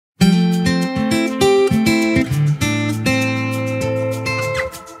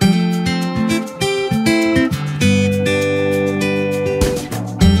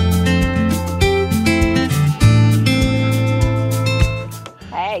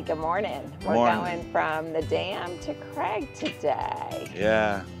Hi, good morning. We're going from the dam to Craig today.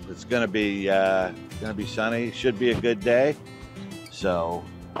 Yeah, it's gonna be sunny. Should be a good day. So,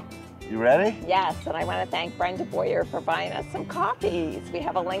 you ready? Yes, and I want to thank Brenda Boyer for buying us some coffees. We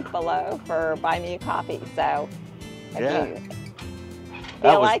have a link below for Buy Me a Coffee. So, if you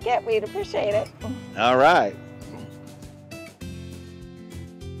feel like it, we'd appreciate it. All right.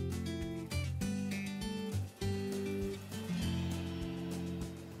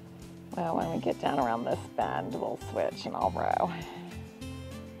 Well, when we get down around this bend, we'll switch and I'll row.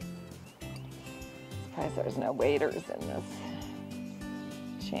 Surprised there's no waders in this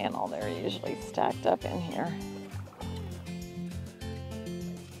channel. They're usually stacked up in here.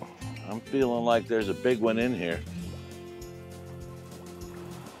 I'm feeling like there's a big one in here.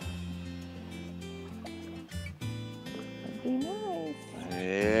 That'd be nice.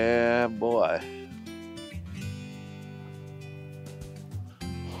 Yeah, boy.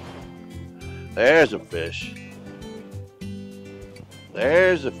 There's a fish.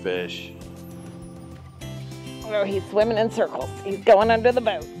 There's a fish. Oh, he's swimming in circles. He's going under the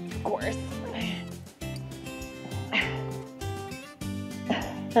boat, of course.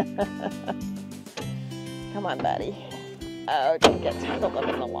 Come on, buddy. Oh, don't get tangled up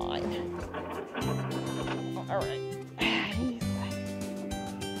in the line. All right.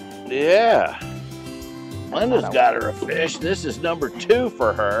 Yeah. Linda's got her a fish. This is number 2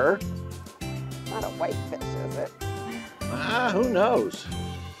 for her. Not a white fish, is it? Who knows?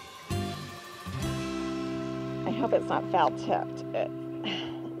 I hope it's not foul tipped. It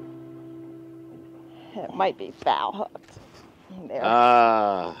might be foul hooked. There.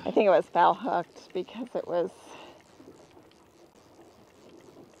 I think it was foul hooked because it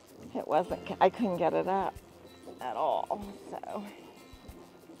wasn't, I couldn't get it up at all, so.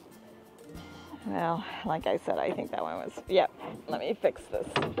 Well, like I said, I think that one was, yep, let me fix this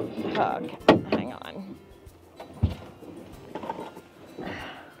hook. Hang on.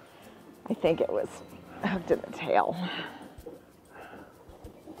 I think it was hooked in the tail.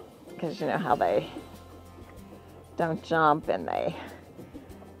 Because you know how they don't jump and they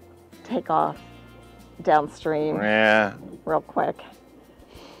take off downstream real quick.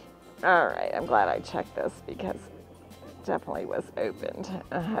 All right, I'm glad I checked this because it definitely was opened.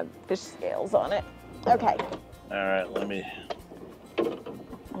 It had fish scales on it. Okay. All right,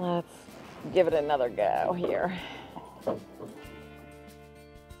 let's give it another go here.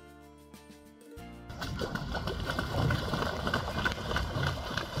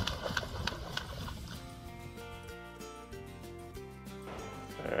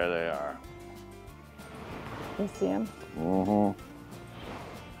 There they are. You see them? Mm-hmm.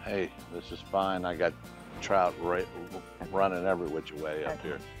 Hey, this is fine. I got trout running every which way up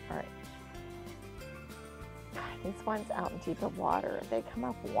here. All right. These ones out in deeper water, they come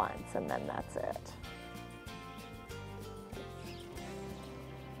up once and then that's it.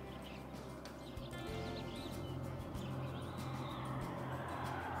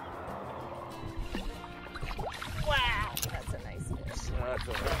 Wow, that's a nice fish. That's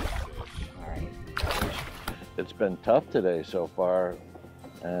a nice fish. All right. It's been tough today so far,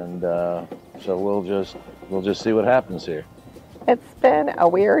 and so we'll just see what happens here. It's been a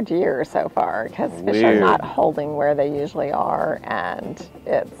weird year so far because fish are not holding where they usually are, and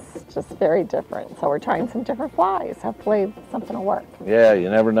it's just very different. So we're trying some different flies. Hopefully something will work. Yeah, you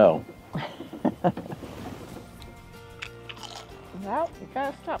never know. Well, you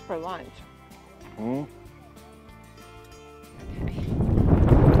gotta stop for lunch. Hmm?